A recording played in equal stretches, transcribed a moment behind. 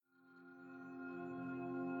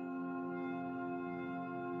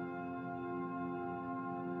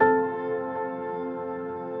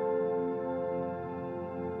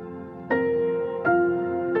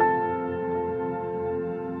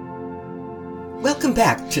Welcome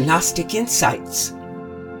back to Gnostic Insights.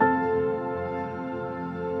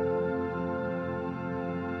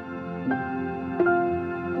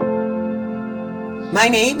 My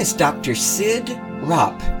name is Dr. Sid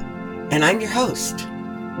Ropp, and I'm your host.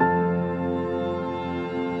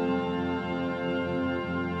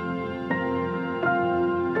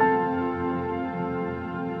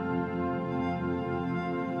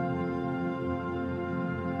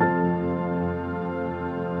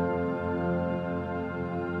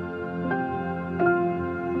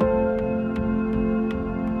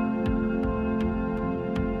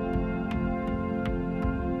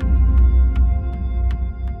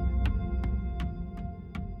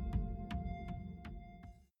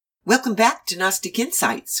 Welcome back to Gnostic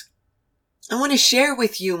Insights. I want to share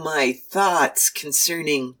with you my thoughts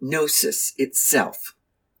concerning Gnosis itself.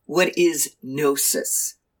 What is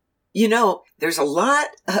Gnosis? You know, there's a lot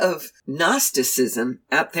of Gnosticism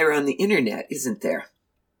out there on the internet, isn't there?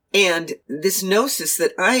 And this Gnosis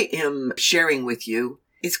that I am sharing with you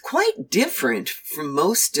is quite different from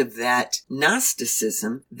most of that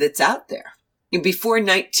Gnosticism that's out there. Before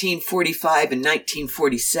 1945 and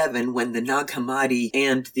 1947, when the Nag Hammadi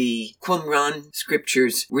and the Qumran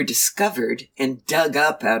scriptures were discovered and dug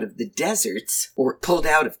up out of the deserts or pulled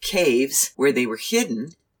out of caves where they were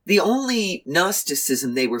hidden, the only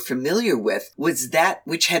Gnosticism they were familiar with was that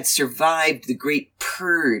which had survived the Great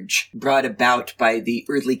Purge brought about by the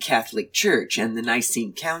early Catholic Church and the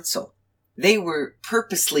Nicene Council. They were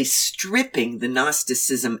purposely stripping the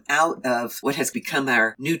Gnosticism out of what has become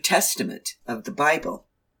our New Testament of the Bible.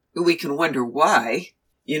 We can wonder why.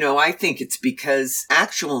 I think it's because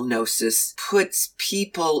actual Gnosis puts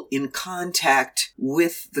people in contact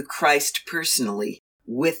with the Christ personally,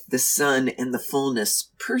 with the Son and the Fullness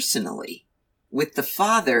personally, with the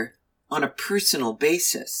Father on a personal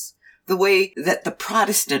basis. The way that the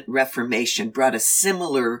Protestant Reformation brought a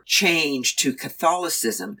similar change to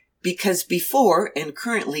Catholicism. Because before and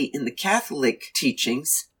currently in the Catholic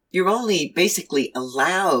teachings, you're only basically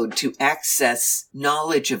allowed to access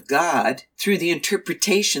knowledge of God through the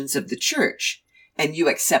interpretations of the church, and you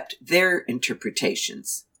accept their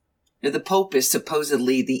interpretations. Now, the Pope is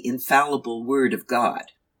supposedly the infallible word of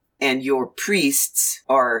God, and your priests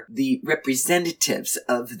are the representatives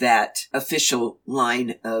of that official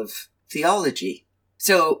line of theology.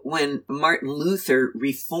 So when Martin Luther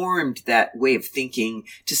reformed that way of thinking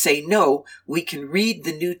to say, no, we can read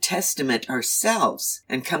the New Testament ourselves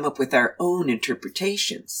and come up with our own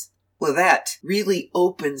interpretations. Well, that really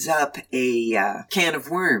opens up a can of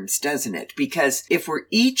worms, doesn't it? Because if we're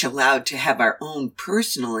each allowed to have our own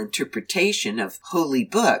personal interpretation of holy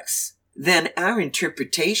books, then our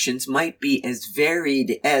interpretations might be as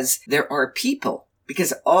varied as there are people.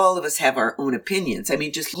 Because all of us have our own opinions. I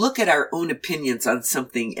mean, just look at our own opinions on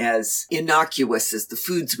something as innocuous as the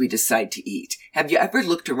foods we decide to eat. Have you ever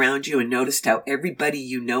looked around you and noticed how everybody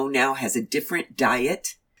you know now has a different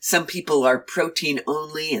diet? Some people are protein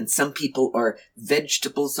only, and some people are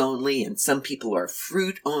vegetables only, and some people are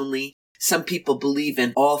fruit only. Some people believe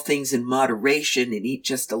in all things in moderation and eat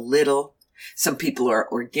just a little. Some people are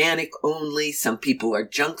organic only. Some people are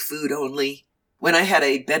junk food only. When I had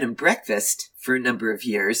a bed and breakfast for a number of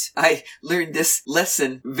years, I learned this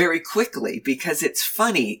lesson very quickly because it's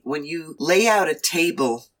funny when you lay out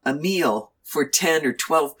a meal for 10 or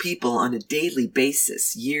 12 people on a daily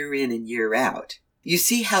basis, year in and year out. You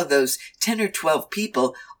see how those 10 or 12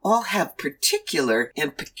 people all have particular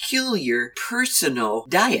and peculiar personal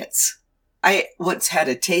diets. I once had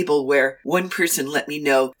a table where one person let me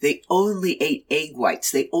know they only ate egg whites.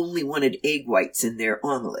 They only wanted egg whites in their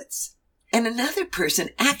omelets. And another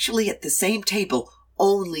person actually at the same table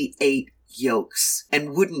only ate yolks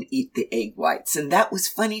and wouldn't eat the egg whites. And that was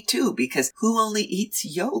funny too, because who only eats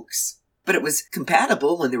yolks? But it was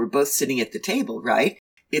compatible when they were both sitting at the table, right?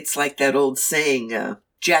 It's like that old saying,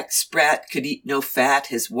 Jack Sprat could eat no fat,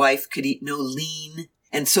 his wife could eat no lean.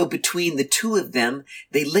 And so between the two of them,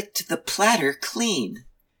 they licked the platter clean.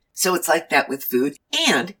 So it's like that with food,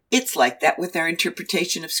 and it's like that with our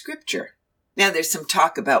interpretation of Scripture. Now, there's some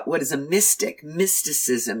talk about what is a mystic.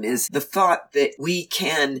 Mysticism is the thought that we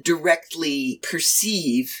can directly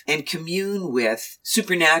perceive and commune with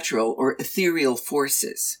supernatural or ethereal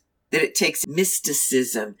forces. That it takes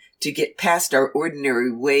mysticism to get past our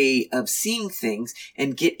ordinary way of seeing things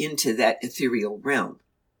and get into that ethereal realm.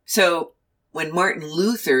 So, when Martin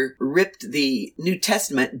Luther ripped the New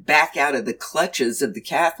Testament back out of the clutches of the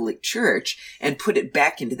Catholic Church and put it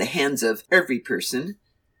back into the hands of every person,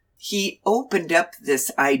 he opened up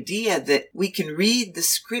this idea that we can read the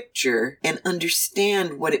Scripture and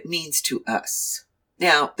understand what it means to us.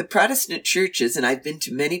 Now, the Protestant churches, and I've been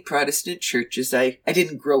to many Protestant churches, I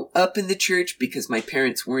didn't grow up in the church because my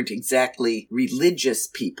parents weren't exactly religious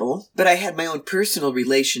people, but I had my own personal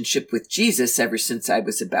relationship with Jesus ever since I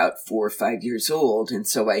was about 4 or 5 years old, and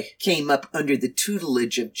so I came up under the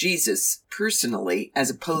tutelage of Jesus personally, as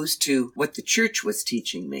opposed to what the church was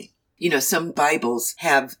teaching me. You know, some Bibles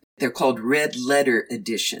they're called red letter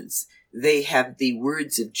editions. They have the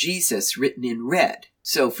words of Jesus written in red.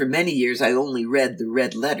 So for many years, I only read the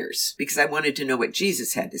red letters because I wanted to know what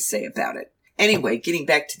Jesus had to say about it. Anyway, getting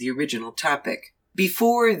back to the original topic.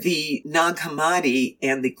 Before the Nag Hammadi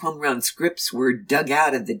and the Qumran scripts were dug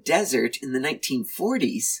out of the desert in the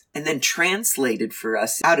 1940s and then translated for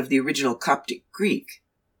us out of the original Coptic Greek,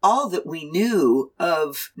 all that we knew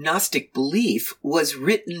of Gnostic belief was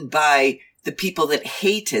written by the people that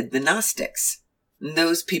hated the Gnostics. And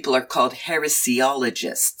those people are called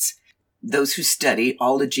heresiologists. Those who study,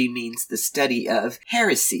 ology means the study of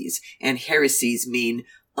heresies, and heresies mean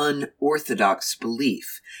unorthodox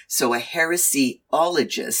belief. So a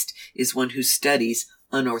heresiologist is one who studies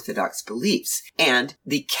unorthodox beliefs. And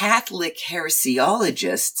the Catholic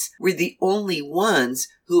heresiologists were the only ones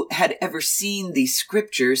who had ever seen these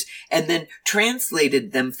scriptures and then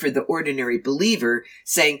translated them for the ordinary believer,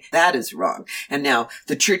 saying that is wrong. And now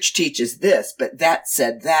the church teaches this, but that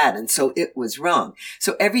said that, and so it was wrong.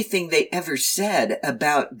 So everything they ever said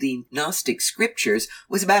about the Gnostic scriptures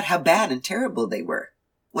was about how bad and terrible they were.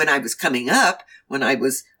 When I was coming up, when I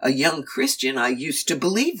was a young Christian, I used to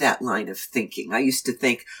believe that line of thinking. I used to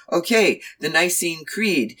think, okay, the Nicene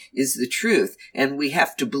Creed is the truth, and we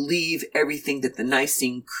have to believe everything that the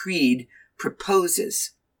Nicene Creed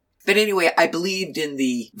proposes. But anyway, I believed in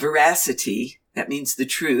the veracity, that means the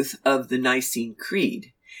truth, of the Nicene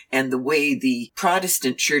Creed, and the way the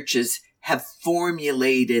Protestant churches have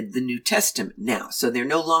formulated the New Testament now. So they're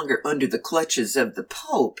no longer under the clutches of the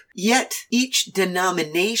Pope. Yet each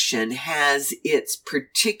denomination has its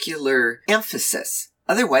particular emphasis.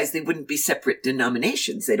 Otherwise, they wouldn't be separate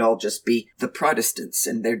denominations. They'd all just be the Protestants,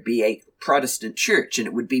 and there'd be a Protestant church, and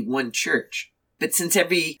it would be one church. But since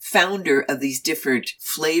every founder of these different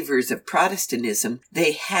flavors of Protestantism,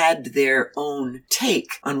 they had their own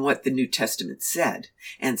take on what the New Testament said.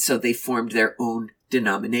 And so they formed their own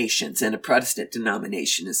denominations. And a Protestant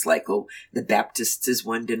denomination is like, the Baptists is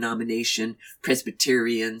one denomination,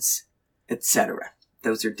 Presbyterians, etc.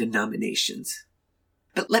 Those are denominations.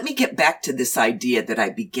 But let me get back to this idea that I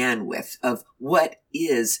began with of what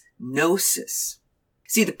is Gnosis.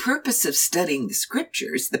 See, the purpose of studying the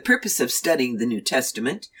scriptures, the purpose of studying the New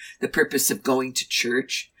Testament, the purpose of going to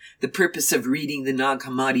church, the purpose of reading the Nag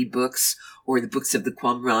Hammadi books or the books of the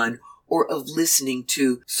Qumran, or of listening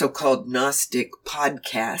to so-called Gnostic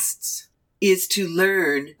podcasts, is to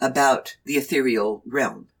learn about the ethereal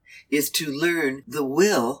realm, is to learn the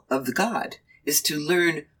will of the God, is to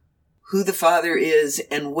learn who the Father is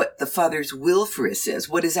and what the Father's will for us is.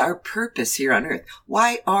 What is our purpose here on earth?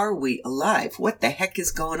 Why are we alive? What the heck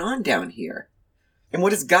is going on down here? And what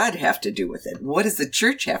does God have to do with it? What does the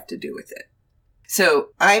church have to do with it? So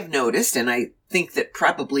I've noticed, and I think that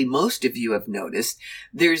probably most of you have noticed,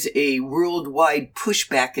 there's a worldwide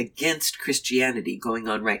pushback against Christianity going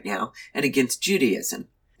on right now and against Judaism.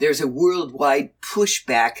 There's a worldwide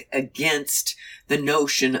pushback against the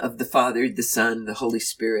notion of the Father, the Son, the Holy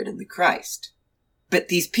Spirit, and the Christ. But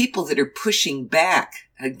these people that are pushing back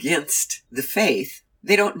against the faith,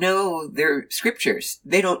 they don't know their scriptures.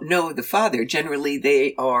 They don't know the Father. Generally,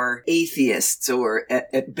 they are atheists or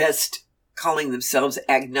at best calling themselves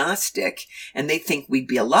agnostic, and they think we'd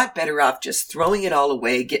be a lot better off just throwing it all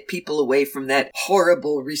away, get people away from that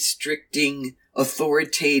horrible, restricting,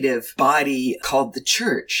 authoritative body called the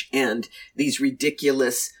church and these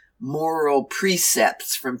ridiculous moral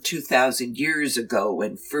precepts from 2,000 years ago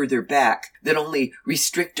and further back that only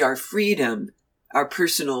restrict our freedom, our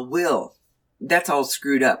personal will. That's all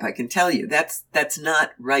screwed up, I can tell you. That's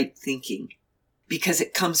not right thinking because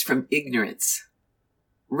it comes from ignorance.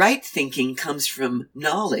 Right thinking comes from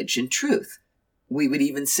knowledge and truth. We would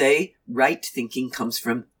even say right thinking comes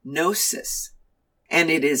from Gnosis. And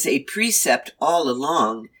it is a precept all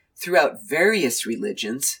along throughout various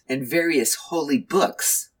religions and various holy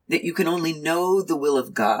books that you can only know the will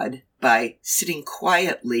of God by sitting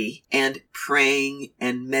quietly and praying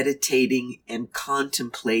and meditating and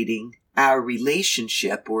contemplating our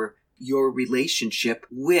relationship or your relationship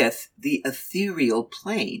with the ethereal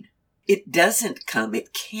plane. It doesn't come,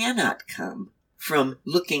 it cannot come from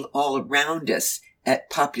looking all around us at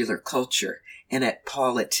popular culture and at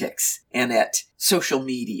politics and at social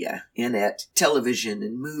media and at television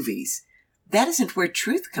and movies. That isn't where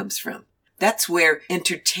truth comes from. That's where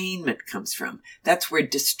entertainment comes from. That's where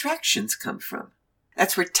distractions come from.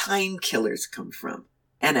 That's where time killers come from.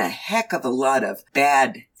 And a heck of a lot of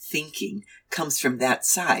bad thinking comes from that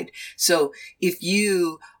side. So if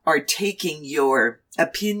you are taking your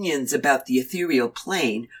opinions about the ethereal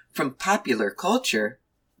plane from popular culture,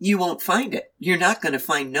 you won't find it. You're not going to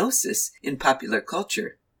find Gnosis in popular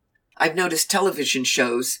culture. I've noticed television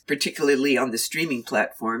shows, particularly on the streaming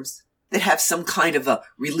platforms, that have some kind of a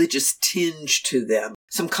religious tinge to them,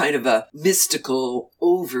 some kind of a mystical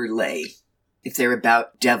overlay. If they're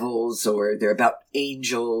about devils, or they're about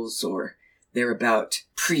angels, or they're about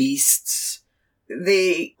priests,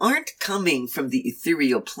 they aren't coming from the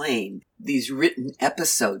ethereal plane, these written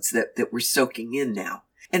episodes that we're soaking in now.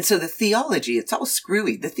 And so the theology, it's all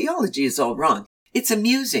screwy. The theology is all wrong. It's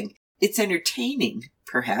amusing. It's entertaining,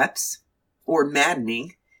 perhaps, or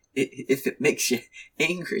maddening, if it makes you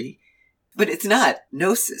angry. But it's not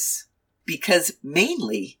Gnosis, because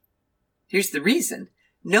mainly, here's the reason,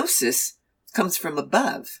 Gnosis comes from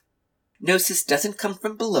above. Gnosis doesn't come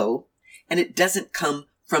from below, and it doesn't come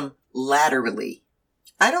from laterally.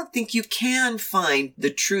 I don't think you can find the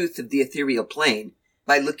truth of the ethereal plane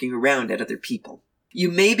by looking around at other people. You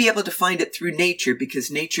may be able to find it through nature, because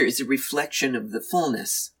nature is a reflection of the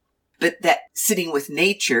fullness. But that sitting with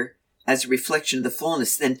nature as a reflection of the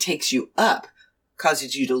fullness then takes you up,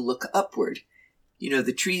 causes you to look upward. You know,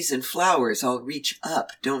 the trees and flowers all reach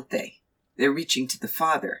up, don't they? They're reaching to the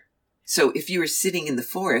Father. So if you are sitting in the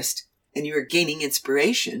forest and you are gaining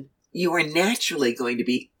inspiration, you are naturally going to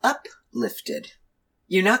be uplifted.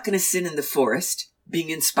 You're not going to sit in the forest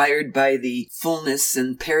being inspired by the fullness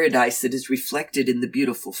and paradise that is reflected in the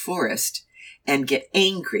beautiful forest and get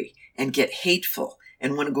angry and get hateful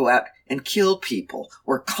and want to go out and kill people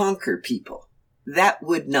or conquer people. That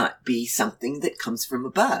would not be something that comes from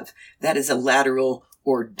above. That is a lateral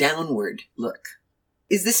or downward look.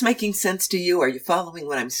 Is this making sense to you? Are you following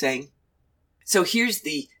what I'm saying? So here's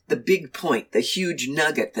the big point, the huge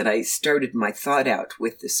nugget that I started my thought out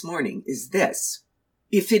with this morning is this.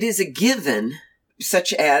 If it is a given,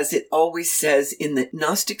 such as it always says in the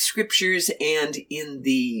Gnostic scriptures and in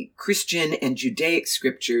the Christian and Judaic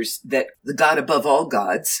scriptures, that the God above all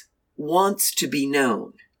gods wants to be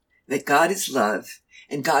known, that God is love,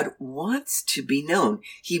 and God wants to be known.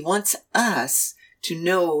 He wants us to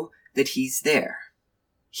know that He's there.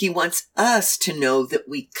 He wants us to know that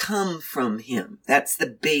we come from Him. That's the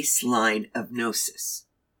baseline of Gnosis.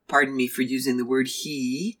 Pardon me for using the word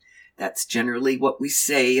He. That's generally what we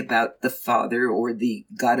say about the Father or the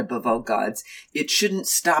God above all gods. It shouldn't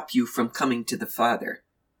stop you from coming to the Father.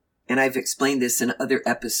 And I've explained this in other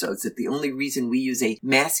episodes, that the only reason we use a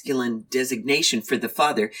masculine designation for the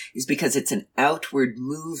Father is because it's an outward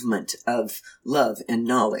movement of love and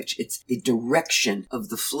knowledge. It's the direction of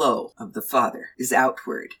the flow of the Father is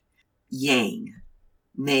outward, yang,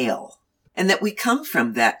 male. And that we come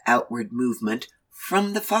from that outward movement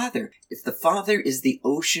from the Father. If the Father is the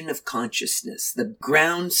ocean of consciousness, the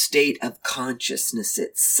ground state of consciousness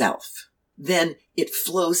itself, then it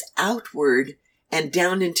flows outward and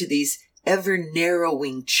down into these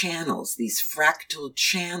ever-narrowing channels, these fractal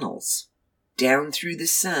channels, down through the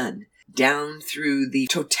sun, down through the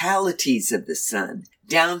totalities of the sun,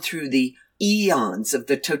 down through the eons of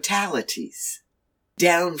the totalities,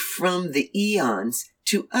 down from the eons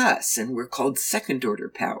to us, and we're called second-order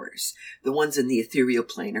powers. The ones in the ethereal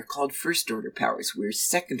plane are called first-order powers. We're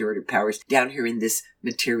second-order powers down here in this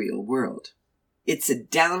material world. It's a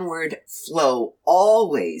downward flow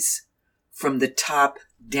always from the top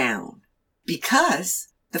down, because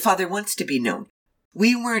the Father wants to be known.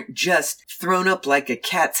 We weren't just thrown up like a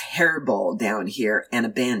cat's hairball down here and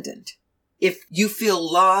abandoned. If you feel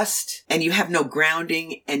lost and you have no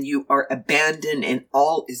grounding and you are abandoned and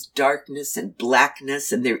all is darkness and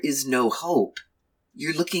blackness and there is no hope,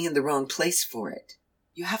 you're looking in the wrong place for it.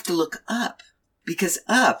 You have to look up, because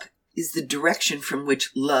up is the direction from which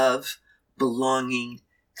love, belonging,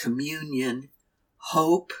 communion,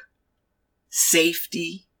 hope,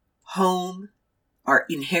 safety, home, our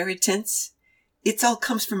inheritance, it all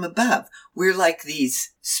comes from above. We're like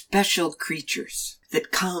these special creatures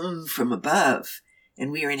that come from above,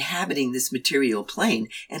 and we are inhabiting this material plane,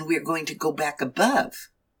 and we're going to go back above.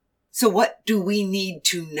 So what do we need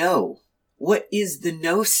to know? What is the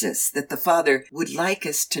Gnosis that the Father would like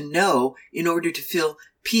us to know in order to feel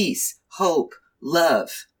peace, hope,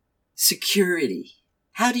 love, security?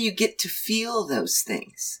 How do you get to feel those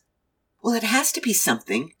things? Well, it has to be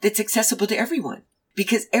something that's accessible to everyone,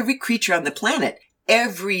 because every creature on the planet,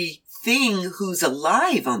 everything who's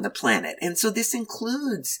alive on the planet, and so this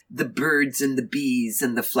includes the birds and the bees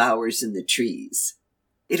and the flowers and the trees.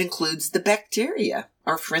 It includes the bacteria,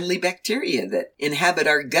 our friendly bacteria that inhabit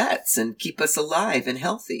our guts and keep us alive and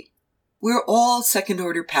healthy. We're all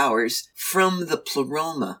second-order powers from the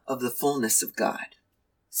pleroma of the fullness of God.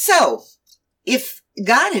 So, if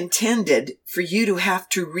God intended for you to have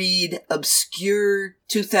to read obscure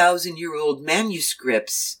 2,000-year-old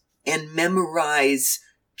manuscripts and memorize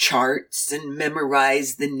charts and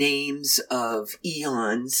memorize the names of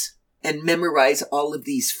eons and memorize all of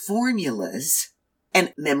these formulas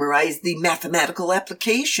and memorize the mathematical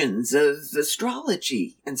applications of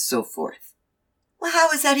astrology and so forth, well, how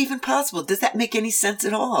is that even possible? Does that make any sense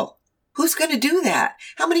at all? Who's going to do that?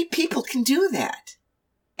 How many people can do that?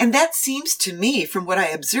 And that seems to me, from what I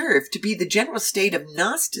observe, to be the general state of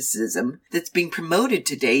Gnosticism that's being promoted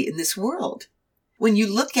today in this world. When you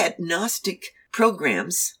look at Gnostic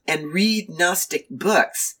programs and read Gnostic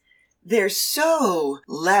books, they're so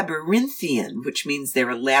labyrinthian, which means they're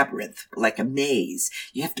a labyrinth, like a maze.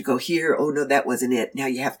 You have to go here. Oh, no, that wasn't it. Now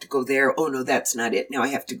you have to go there. Oh, no, that's not it. Now I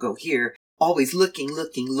have to go here. Always looking,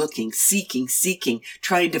 seeking,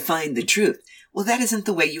 trying to find the truth. Well, that isn't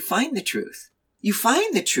the way you find the truth. You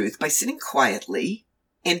find the truth by sitting quietly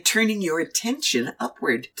and turning your attention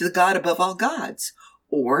upward to the God above all gods.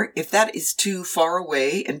 Or, if that is too far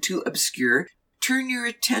away and too obscure, turn your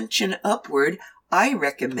attention upward, I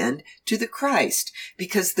recommend, to the Christ,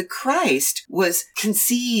 because the Christ was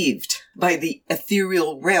conceived by the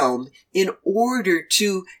ethereal realm in order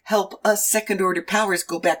to help us second-order powers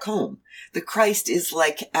go back home. The Christ is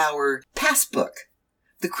like our passbook.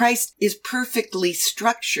 The Christ is perfectly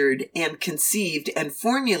structured and conceived and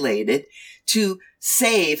formulated to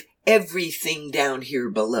save everything down here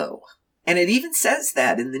below. And it even says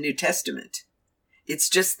that in the New Testament. It's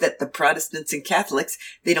just that the Protestants and Catholics,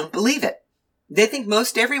 they don't believe it. They think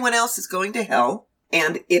most everyone else is going to hell.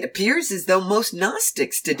 And it appears as though most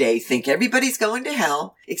Gnostics today think everybody's going to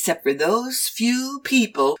hell, except for those few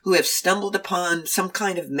people who have stumbled upon some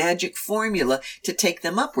kind of magic formula to take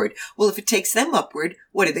them upward. Well, if it takes them upward,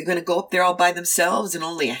 what, are they going to go up there all by themselves and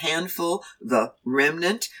only a handful, the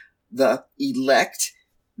remnant, the elect,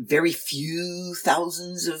 very few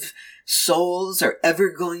thousands of souls are ever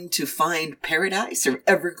going to find paradise or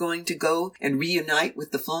ever going to go and reunite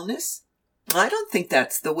with the fullness? I don't think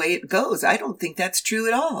that's the way it goes. I don't think that's true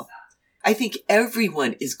at all. I think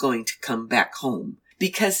everyone is going to come back home,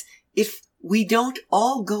 because if we don't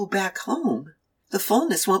all go back home, the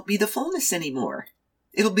fullness won't be the fullness anymore.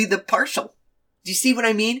 It'll be the partial. Do you see what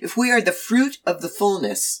I mean? If we are the fruit of the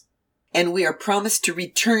fullness and we are promised to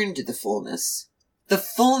return to the fullness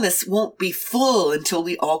won't be full until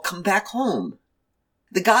we all come back home.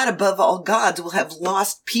 The God above all gods will have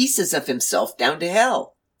lost pieces of himself down to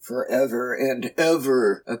hell. Forever and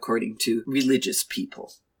ever, according to religious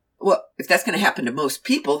people. Well, if that's going to happen to most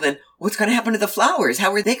people, then what's going to happen to the flowers?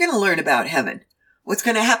 How are they going to learn about heaven? What's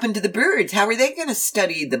going to happen to the birds? How are they going to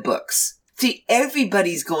study the books? See,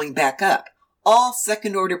 everybody's going back up. All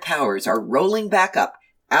second-order powers are rolling back up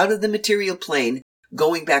out of the material plane,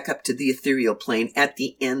 going back up to the ethereal plane at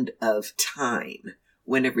the end of time,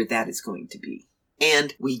 whenever that is going to be.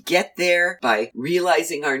 And we get there by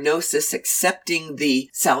realizing our gnosis, accepting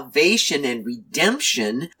the salvation and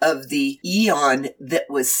redemption of the eon that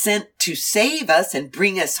was sent to save us and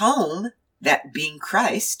bring us home, that being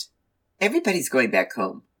Christ. Everybody's going back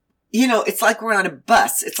home. You know, it's like we're on a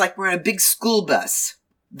bus. It's like we're on a big school bus.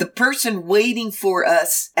 The person waiting for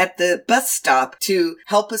us at the bus stop to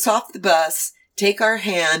help us off the bus, take our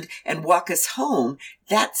hand, and walk us home,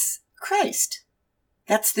 that's Christ.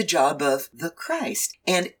 That's the job of the Christ.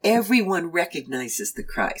 And everyone recognizes the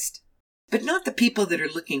Christ, but not the people that are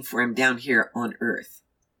looking for him down here on earth.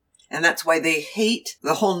 And that's why they hate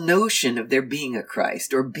the whole notion of there being a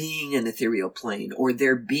Christ or being an ethereal plane or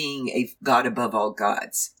there being a God above all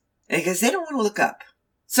gods, because they don't want to look up.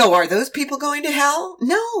 So are those people going to hell?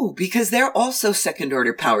 No, because they're also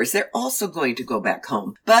second-order powers. They're also going to go back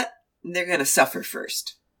home, but they're going to suffer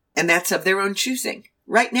first. And that's of their own choosing.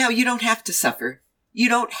 Right now, you don't have to suffer. You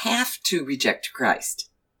don't have to reject Christ.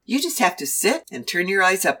 You just have to sit and turn your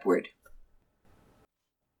eyes upward.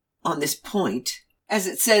 On this point, as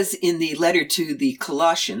it says in the letter to the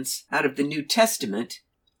Colossians out of the New Testament,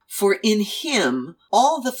 for in him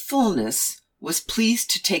all the fullness was pleased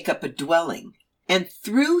to take up a dwelling, and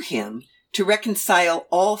through him to reconcile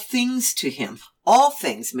all things to him. All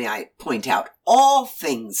things, may I point out, all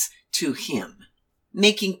things to him,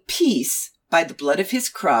 making peace by the blood of his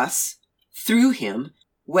cross, through him,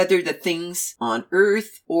 whether the things on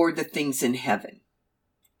earth or the things in heaven.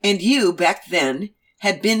 And you, back then,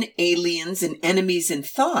 had been aliens and enemies in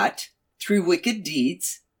thought through wicked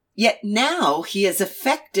deeds, Yet now he has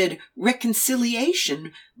effected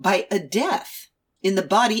reconciliation by a death in the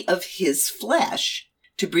body of his flesh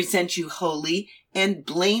to present you holy and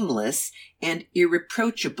blameless and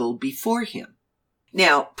irreproachable before him.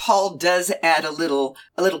 Now, Paul does add a little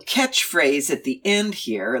catchphrase at the end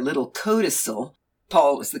here, a little codicil.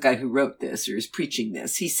 Paul is the guy who wrote this or is preaching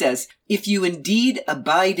this. He says, if you indeed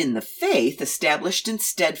abide in the faith, established and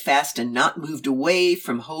steadfast and not moved away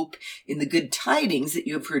from hope in the good tidings that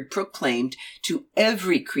you have heard proclaimed to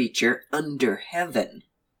every creature under heaven.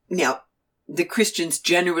 Now, the Christians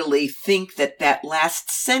generally think that that last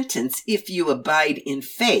sentence, if you abide in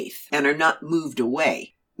faith and are not moved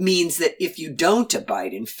away, means that if you don't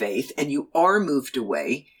abide in faith and you are moved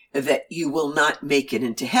away, that you will not make it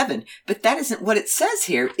into heaven. But that isn't what it says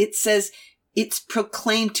here. It says it's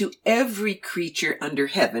proclaimed to every creature under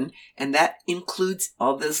heaven, and that includes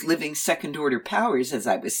all those living second-order powers, as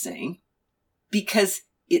I was saying, because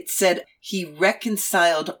it said he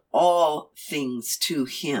reconciled all things to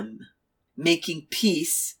him, making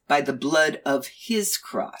peace by the blood of his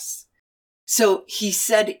cross. So he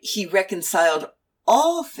said he reconciled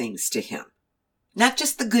all things to him, not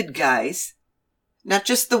just the good guys, not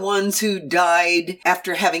just the ones who died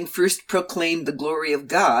after having first proclaimed the glory of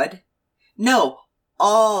God. No,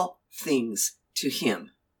 all things to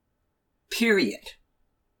him. Period.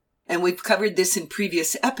 And we've covered this in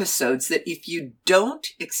previous episodes that if you don't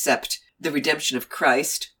accept the redemption of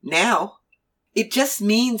Christ now, it just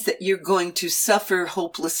means that you're going to suffer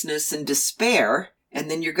hopelessness and despair, and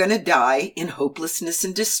then you're going to die in hopelessness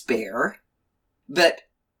and despair. But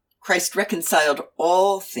Christ reconciled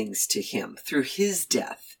all things to him through his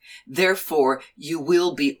death. Therefore, you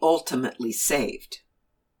will be ultimately saved.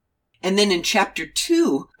 And then in chapter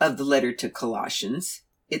 2 of the letter to Colossians,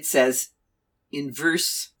 it says in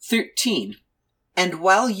verse 13, and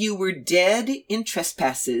while you were dead in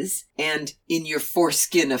trespasses and in your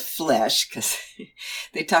foreskin of flesh, because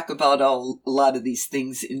they talk about a lot of these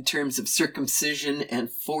things in terms of circumcision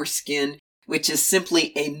and foreskin, which is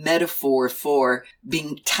simply a metaphor for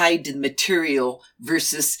being tied to the material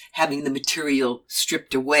versus having the material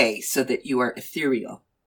stripped away so that you are ethereal.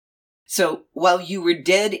 So while you were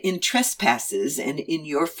dead in trespasses and in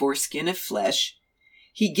your foreskin of flesh,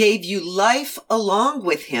 he gave you life along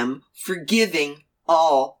with him, forgiving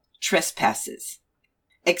all trespasses,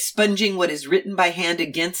 expunging what is written by hand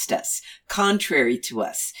against us, contrary to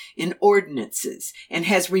us, in ordinances, and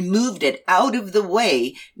has removed it out of the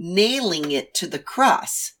way, nailing it to the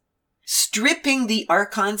cross. Stripping the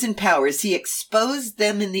archons and powers, he exposed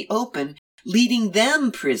them in the open, leading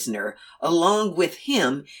them prisoner along with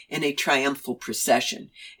him in a triumphal procession.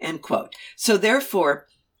 End quote. So therefore,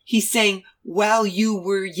 he's saying, while you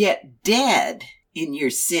were yet dead in your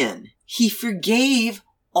sin, he forgave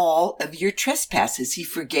all of your trespasses. He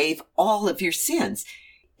forgave all of your sins.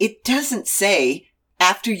 It doesn't say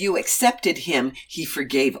after you accepted him, he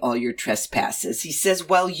forgave all your trespasses. He says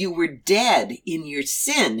while you were dead in your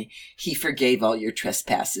sin, he forgave all your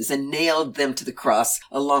trespasses and nailed them to the cross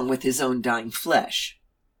along with his own dying flesh.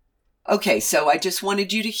 Okay, so I just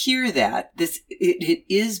wanted you to hear that. It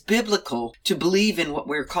is biblical to believe in what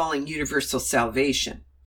we're calling universal salvation,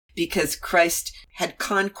 because Christ had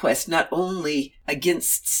conquest not only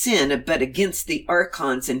against sin, but against the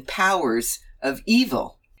archons and powers of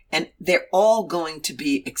evil. And they're all going to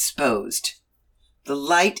be exposed. The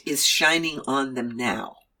light is shining on them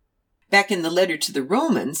now. Back in the letter to the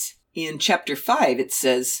Romans, in chapter 5, it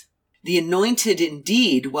says, the anointed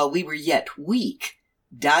indeed, while we were yet weak,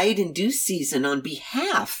 died in due season on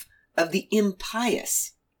behalf of the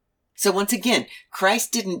impious. So once again,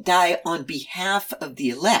 Christ didn't die on behalf of the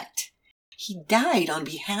elect. He died on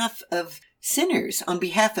behalf of sinners, on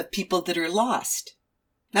behalf of people that are lost.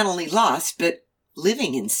 Not only lost, but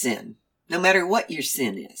living in sin, no matter what your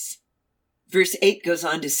sin is. Verse 8 goes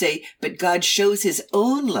on to say, but God shows his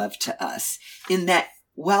own love to us in that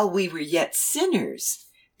while we were yet sinners,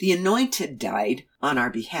 the anointed died on our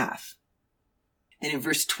behalf. And in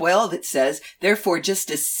verse 12 it says, therefore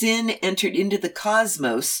just as sin entered into the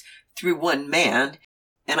cosmos through one man,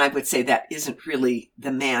 and I would say that isn't really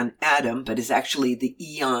the man Adam, but is actually the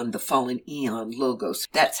eon, the fallen eon logos.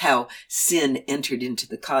 That's how sin entered into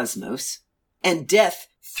the cosmos. And death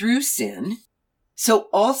through sin, so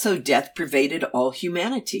also death pervaded all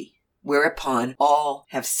humanity, whereupon all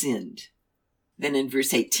have sinned. Then in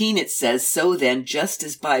verse 18 it says, so then, just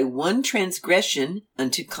as by one transgression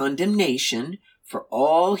unto condemnation for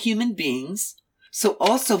all human beings, so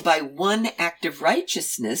also by one act of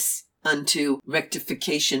righteousness unto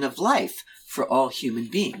rectification of life for all human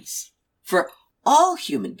beings. For all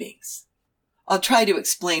human beings. I'll try to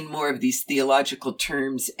explain more of these theological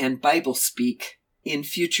terms and Bible speak in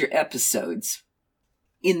future episodes.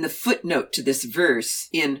 In the footnote to this verse,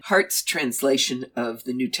 in Hart's translation of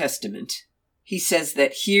the New Testament, he says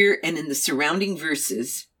that here and in the surrounding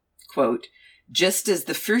verses, quote, just as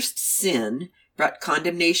the first sin brought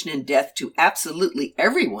condemnation and death to absolutely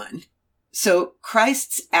everyone, so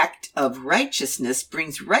Christ's act of righteousness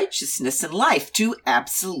brings righteousness and life to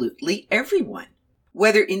absolutely everyone.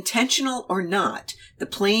 Whether intentional or not, the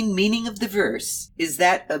plain meaning of the verse is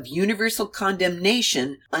that of universal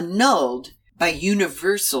condemnation annulled by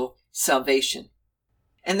universal salvation.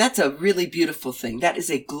 And that's a really beautiful thing. That is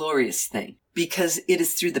a glorious thing, because it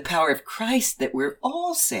is through the power of Christ that we're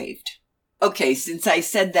all saved. Okay, since I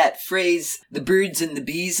said that phrase, the birds and the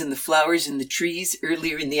bees and the flowers and the trees,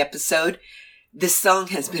 earlier in the episode, this song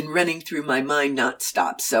has been running through my mind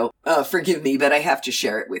nonstop, so forgive me, but I have to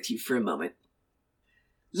share it with you for a moment.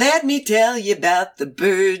 Let me tell you about the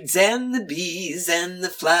birds and the bees and the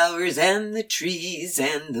flowers and the trees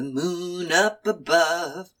and the moon up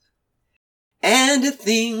above and a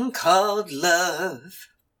thing called love.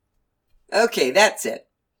 Okay, that's it.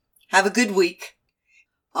 Have a good week.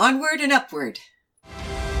 Onward and upward.